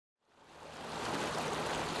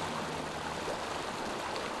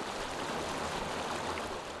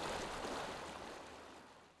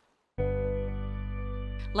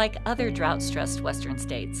Like other drought-stressed western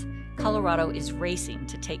states, Colorado is racing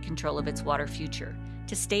to take control of its water future,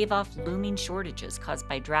 to stave off looming shortages caused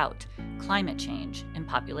by drought, climate change, and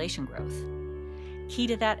population growth. Key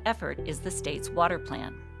to that effort is the state's water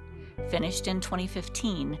plan. Finished in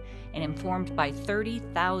 2015 and informed by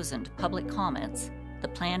 30,000 public comments, the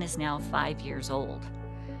plan is now 5 years old.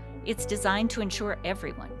 It's designed to ensure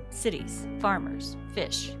everyone, cities, farmers,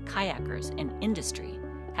 fish, kayakers, and industry,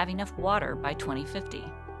 have enough water by 2050.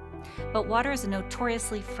 But water is a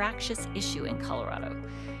notoriously fractious issue in Colorado,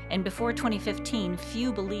 and before 2015,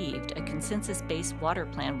 few believed a consensus-based water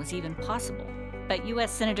plan was even possible. But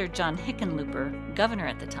U.S. Senator John Hickenlooper, governor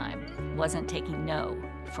at the time, wasn't taking no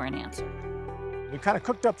for an answer. We kind of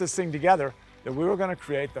cooked up this thing together that we were going to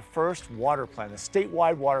create the first water plan, the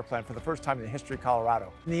statewide water plan for the first time in the history of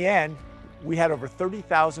Colorado. In the end, we had over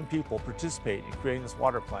 30,000 people participate in creating this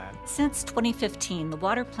water plan. Since 2015, the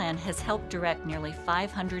water plan has helped direct nearly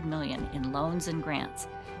 $500 million in loans and grants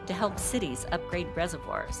to help cities upgrade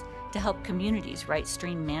reservoirs, to help communities write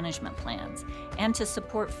stream management plans, and to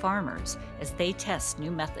support farmers as they test new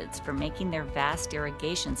methods for making their vast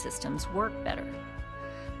irrigation systems work better.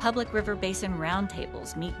 Public River Basin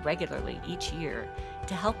roundtables meet regularly each year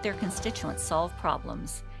to help their constituents solve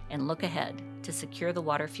problems and look ahead to secure the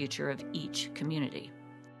water future of each community.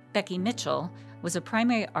 Becky Mitchell was a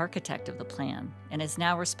primary architect of the plan and is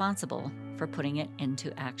now responsible for putting it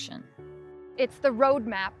into action. It's the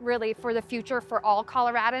roadmap, really, for the future for all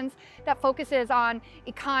Coloradans that focuses on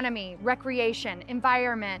economy, recreation,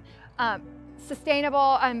 environment,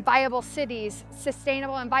 sustainable and viable cities,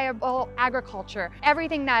 sustainable and viable agriculture.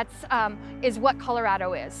 Everything is what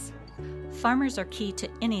Colorado is. Farmers are key to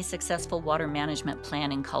any successful water management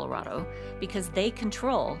plan in Colorado because they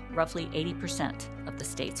control roughly 80% of the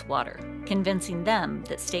state's water. Convincing them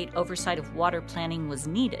that state oversight of water planning was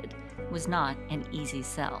needed was not an easy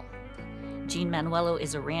sell. Gene Manuelo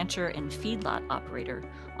is a rancher and feedlot operator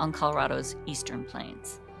on Colorado's eastern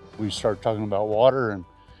plains. We start talking about water and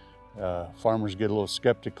farmers get a little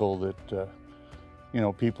skeptical that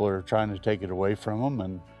people are trying to take it away from them,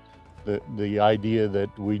 and the idea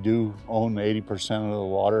that we do own 80% of the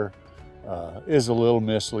water is a little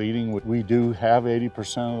misleading. We do have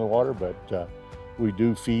 80% of the water, but we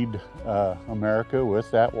do feed America with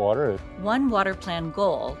that water. One water plan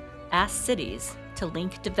goal asks cities to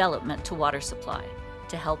link development to water supply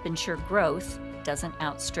to help ensure growth doesn't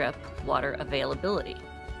outstrip water availability.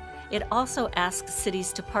 It also asks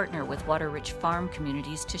cities to partner with water-rich farm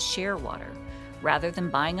communities to share water, rather than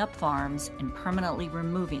buying up farms and permanently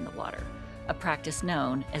removing the water, a practice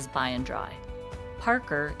known as buy and dry.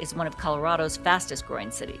 Parker is one of Colorado's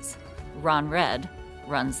fastest-growing cities. Ron Redd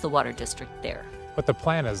runs the water district there. What the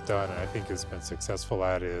plan has done, and I think has been successful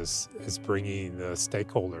at, is bringing the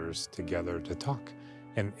stakeholders together to talk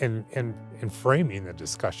and framing the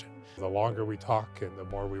discussion. The longer we talk and the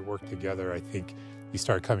more we work together, I think you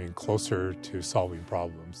start coming closer to solving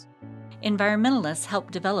problems. Environmentalists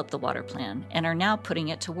helped develop the water plan and are now putting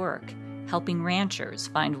it to work, helping ranchers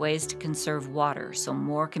find ways to conserve water so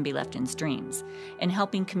more can be left in streams, and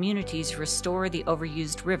helping communities restore the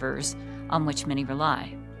overused rivers on which many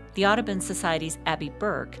rely. The Audubon Society's Abby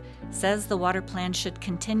Burke says the water plan should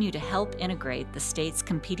continue to help integrate the state's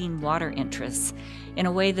competing water interests in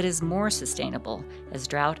a way that is more sustainable as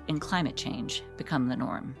drought and climate change become the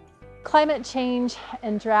norm. Climate change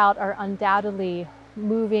and drought are undoubtedly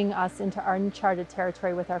moving us into uncharted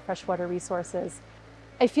territory with our freshwater resources.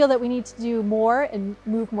 I feel that we need to do more and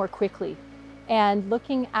move more quickly, and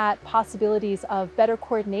looking at possibilities of better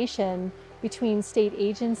coordination between state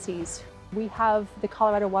agencies. We have the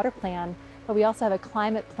Colorado Water Plan, but we also have a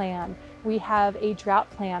climate plan. We have a drought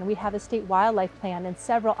plan. We have a state wildlife plan and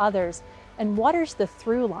several others. And water's the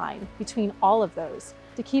through line between all of those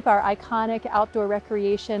to keep our iconic outdoor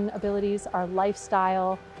recreation abilities, our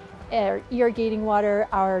lifestyle, our irrigating water,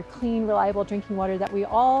 our clean, reliable drinking water that we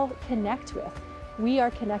all connect with. We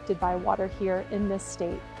are connected by water here in this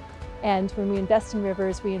state. And when we invest in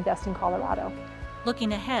rivers, we invest in Colorado.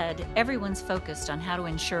 Looking ahead, everyone's focused on how to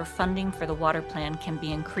ensure funding for the water plan can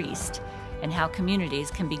be increased and how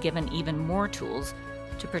communities can be given even more tools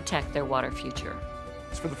to protect their water future.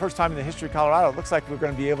 For the first time in the history of Colorado, it looks like we're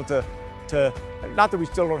going to be able to, not that we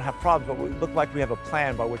still don't have problems, but we look like we have a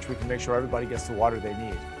plan by which we can make sure everybody gets the water they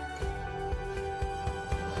need.